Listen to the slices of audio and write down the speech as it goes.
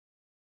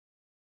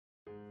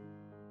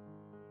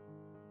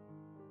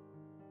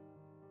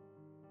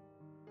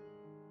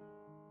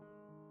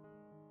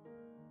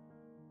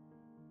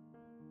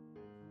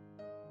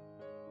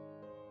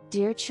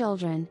Dear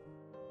children,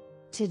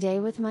 today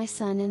with my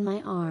son in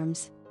my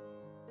arms,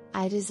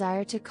 I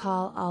desire to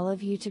call all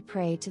of you to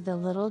pray to the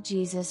little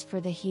Jesus for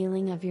the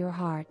healing of your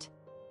heart.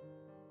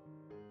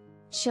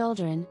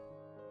 Children,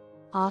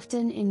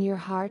 often in your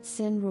heart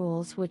sin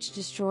rules which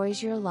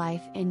destroys your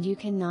life and you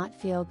cannot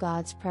feel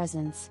God's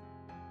presence.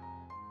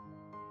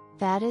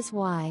 That is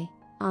why,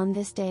 on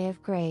this day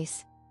of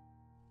grace,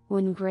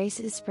 when grace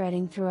is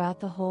spreading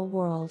throughout the whole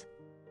world,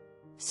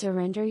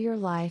 surrender your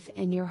life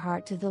and your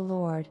heart to the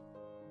Lord,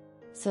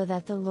 so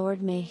that the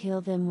Lord may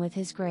heal them with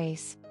His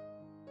grace.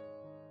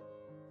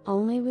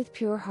 Only with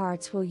pure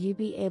hearts will you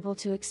be able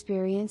to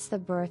experience the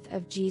birth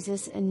of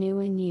Jesus anew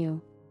in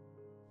you,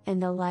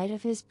 and the light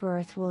of His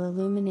birth will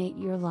illuminate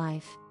your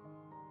life.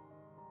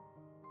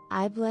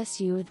 I bless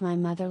you with my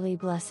motherly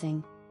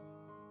blessing.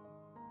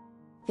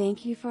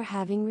 Thank you for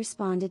having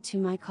responded to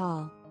my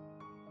call.